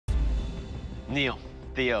Neil,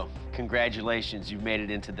 Theo, congratulations. You've made it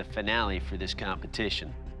into the finale for this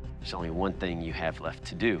competition. There's only one thing you have left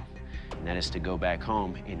to do, and that is to go back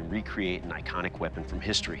home and recreate an iconic weapon from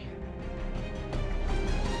history.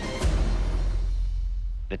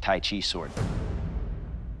 The Tai Chi sword.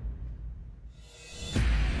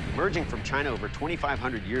 Emerging from China over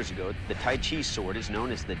 2,500 years ago, the Tai Chi sword is known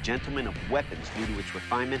as the gentleman of weapons due to its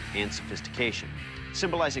refinement and sophistication.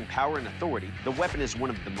 Symbolizing power and authority, the weapon is one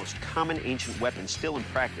of the most common ancient weapons still in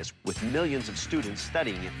practice, with millions of students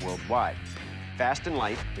studying it worldwide. Fast and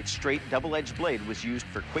light, its straight, double-edged blade was used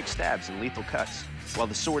for quick stabs and lethal cuts, while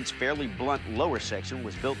the sword's fairly blunt lower section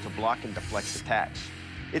was built to block and deflect attacks.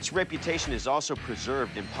 Its reputation is also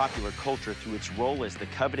preserved in popular culture through its role as the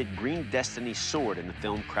coveted Green Destiny sword in the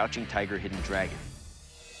film Crouching Tiger, Hidden Dragon.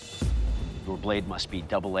 Your blade must be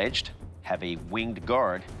double-edged, have a winged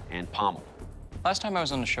guard, and pommel. Last time I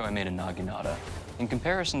was on the show, I made a naginata. In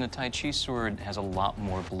comparison, the Tai Chi sword has a lot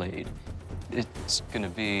more blade. It's gonna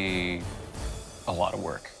be a lot of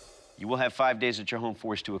work. You will have 5 days at your home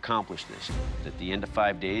force to accomplish this. At the end of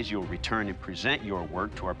 5 days, you'll return and present your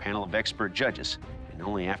work to our panel of expert judges. And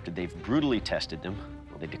only after they've brutally tested them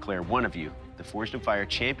will they declare one of you the Forged in Fire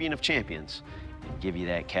champion of champions and give you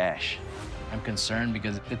that cash. I'm concerned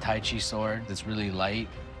because the Tai Chi sword is really light.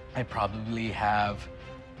 I probably have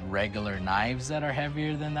regular knives that are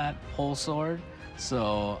heavier than that whole sword.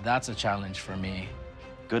 So that's a challenge for me.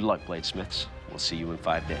 Good luck, bladesmiths. We'll see you in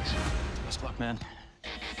 5 days. Best luck, man.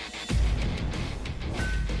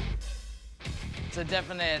 It's a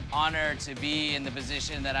definite honor to be in the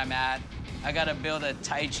position that I'm at. I gotta build a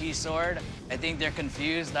Tai Chi sword. I think they're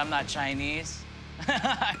confused. I'm not Chinese.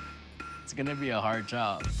 It's gonna be a hard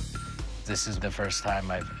job. This is the first time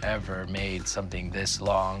I've ever made something this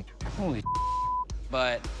long. Holy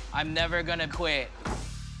But I'm never gonna quit.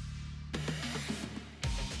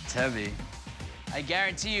 It's heavy. I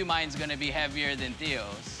guarantee you mine's gonna be heavier than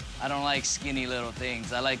Theo's. I don't like skinny little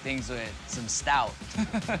things. I like things with some stout.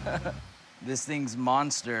 This thing's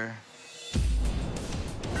monster.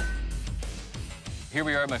 Here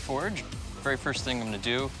we are at my forge. Very first thing I'm gonna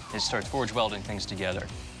do is start forge welding things together.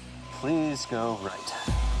 Please go right.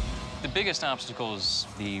 The biggest obstacle is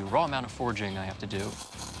the raw amount of forging I have to do.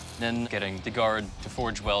 Then getting the guard to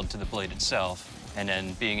forge weld to the blade itself, and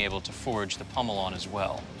then being able to forge the pommel on as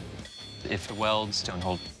well. If the welds don't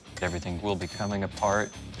hold, everything will be coming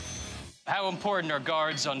apart. How important are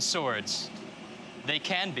guards on swords? They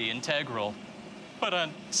can be integral, but I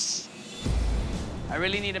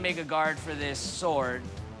really need to make a guard for this sword.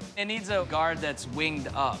 It needs a guard that's winged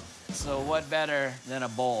up. So what better than a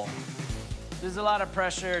bowl? There's a lot of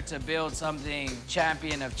pressure to build something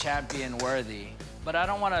champion of champion worthy. But I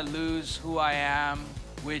don't want to lose who I am,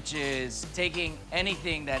 which is taking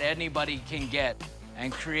anything that anybody can get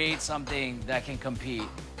and create something that can compete.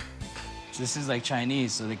 This is like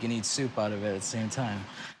Chinese, so they can eat soup out of it at the same time.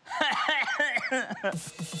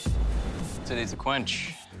 Today's a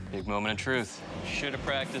quench. Big moment of truth. Should have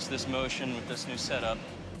practiced this motion with this new setup.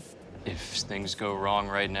 If things go wrong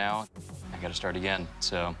right now, I gotta start again,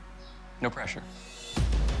 so no pressure.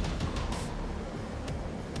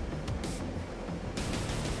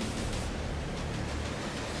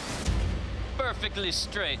 Perfectly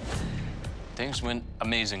straight. Things went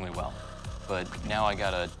amazingly well, but now I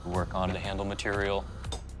gotta work on the handle material.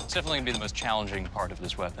 It's definitely gonna be the most challenging part of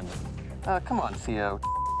this weapon. Come on, Theo.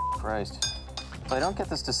 Christ. If I don't get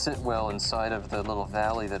this to sit well inside of the little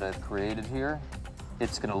valley that I've created here,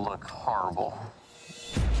 it's gonna look horrible.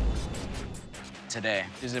 Today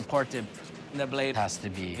is important. The blade has to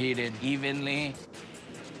be heated evenly.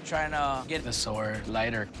 Trying to get the sword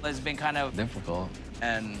lighter has been kind of difficult.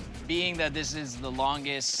 And being that this is the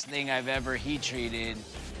longest thing I've ever heat treated,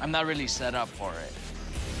 I'm not really set up for it.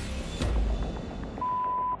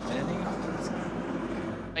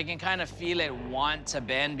 I can kind of feel it want to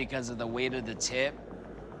bend because of the weight of the tip.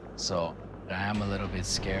 So I am a little bit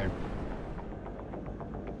scared.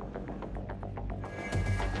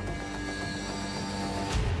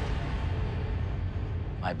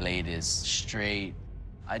 My blade is straight.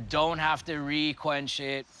 I don't have to re-quench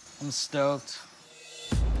it. I'm stoked.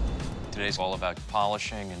 Today's all about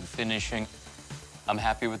polishing and finishing. I'm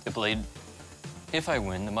happy with the blade. If I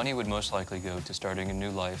win, the money would most likely go to starting a new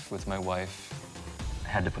life with my wife. I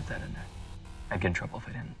had to put that in there. I'd get in trouble if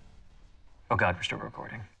I didn't. Oh, God, we're still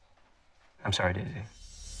recording. I'm sorry, Daisy.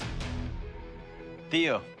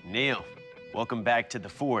 Theo, Neil, welcome back to the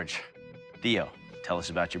Forge. Theo, tell us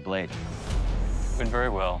about your blade. Went very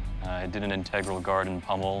well. I did an integral guard and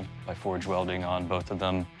pommel by forge welding on both of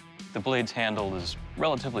them. The blade's handle is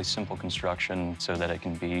relatively simple construction so that it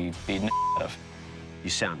can be beaten out of. You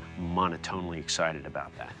sound monotonely excited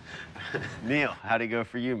about that. Neil, how'd it go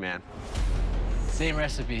for you, man? Same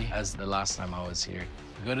recipe as the last time I was here.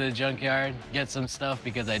 Go to the junkyard, get some stuff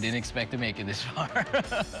because I didn't expect to make it this far.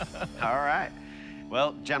 All right.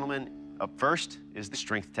 Well, gentlemen, up first is the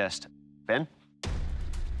strength test. Ben?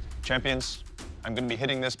 Champions, I'm going to be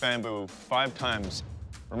hitting this bamboo 5 times.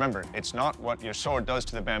 Remember, it's not what your sword does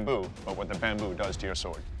to the bamboo, but what the bamboo does to your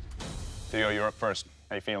sword. Theo, you're up first.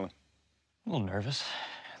 How you feeling? A little nervous.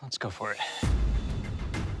 Let's go for it.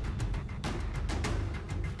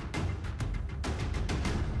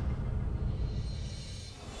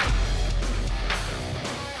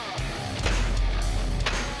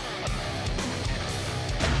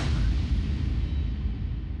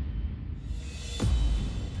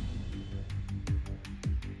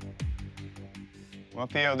 Well,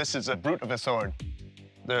 Theo, this is a brute of a sword.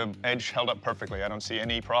 The edge held up perfectly. I don't see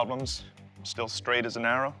any problems. Still straight as an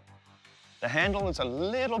arrow. The handle is a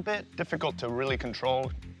little bit difficult to really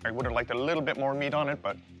control. I would have liked a little bit more meat on it,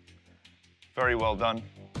 but very well done.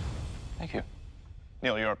 Thank you.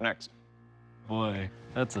 Neil, you're up next. Boy,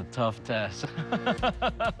 that's a tough test.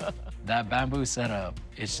 That bamboo setup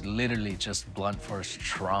is literally just blunt force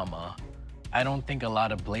trauma. I don't think a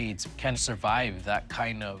lot of blades can survive that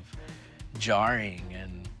kind of jarring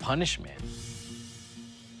and punishment.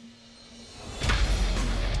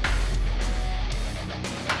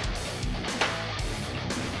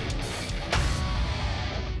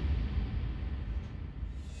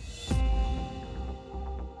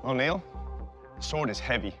 Well, Neil, the sword is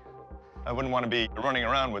heavy. I wouldn't want to be running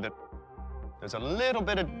around with it. There's a little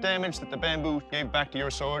bit of damage that the bamboo gave back to your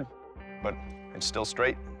sword, but it's still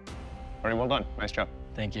straight. Very well done. Nice job.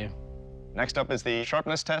 Thank you. Next up is the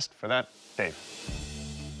sharpness test. For that, Dave.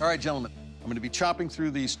 All right, gentlemen, I'm going to be chopping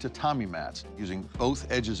through these tatami mats using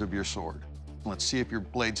both edges of your sword. Let's see if your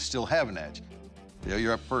blades still have an edge. Theo,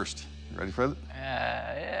 you're up first. You ready for it?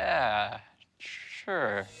 Yeah,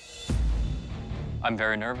 sure. I'm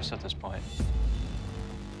very nervous at this point.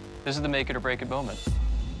 This is the make it or break it moment.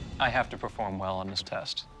 I have to perform well on this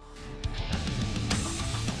test.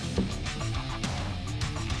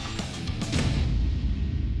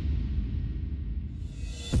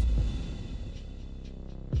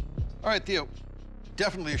 All right, Theo,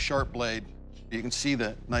 definitely a sharp blade. You can see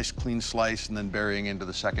the nice clean slice and then burying into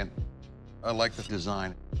the second. I like the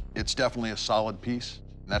design. It's definitely a solid piece.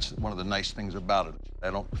 And that's one of the nice things about it. I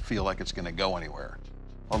don't feel like it's gonna go anywhere.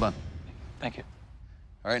 Well done. Thank you.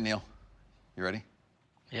 All right, Neil, you ready?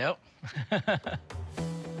 Yep.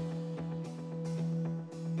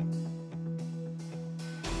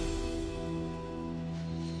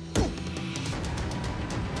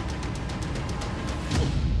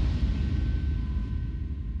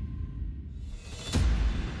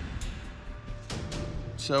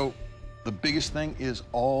 So the biggest thing is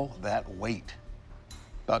all that weight.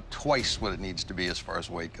 About twice what it needs to be as far as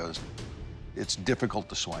weight goes. It's difficult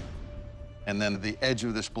to swing. And then the edge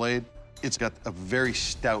of this blade, it's got a very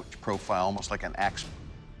stout profile, almost like an axe.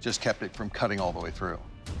 Just kept it from cutting all the way through.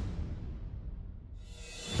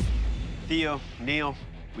 Theo, Neil,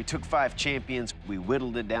 we took 5 champions, we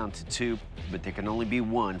whittled it down to 2, but there can only be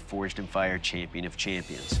one Forged in Fire champion of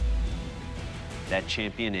champions. That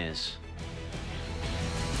champion is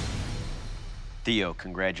Theo.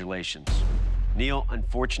 Congratulations. Neil,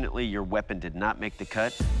 unfortunately, your weapon did not make the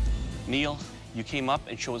cut. Neil, you came up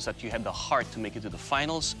and showed us that you had the heart to make it to the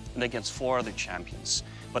finals and against 4 other champions.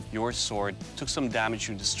 But your sword took some damage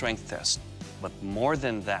during the strength test. But more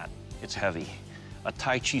than that, it's heavy. A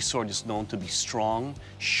Tai Chi sword is known to be strong,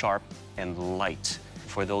 sharp, and light.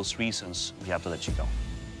 For those reasons, we have to let you go.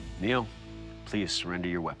 Neil, please surrender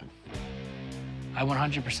your weapon. I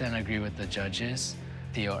 100% agree with the judges.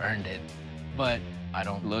 Theo earned it. But I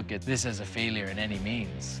don't look at this as a failure in any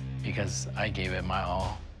means because I gave it my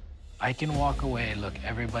all. I can walk away, look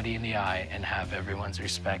everybody in the eye, and have everyone's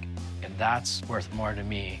respect. And that's worth more to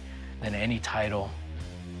me than any title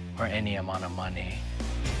or any amount of money.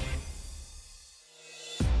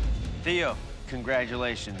 Theo,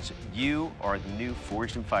 congratulations. You are the new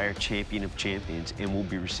Forged in Fire champion of champions and will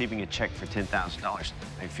be receiving a check for $10,000. How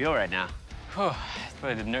you feel right now? Whew,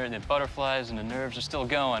 the butterflies and the nerves are still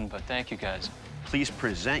going, but thank you guys. Please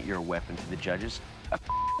present your weapon to the judges.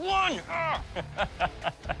 One!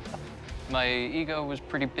 My ego was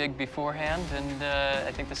pretty big beforehand, and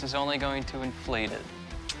I think this is only going to inflate it.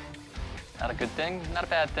 Not a good thing, not a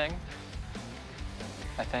bad thing,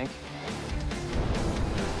 I think.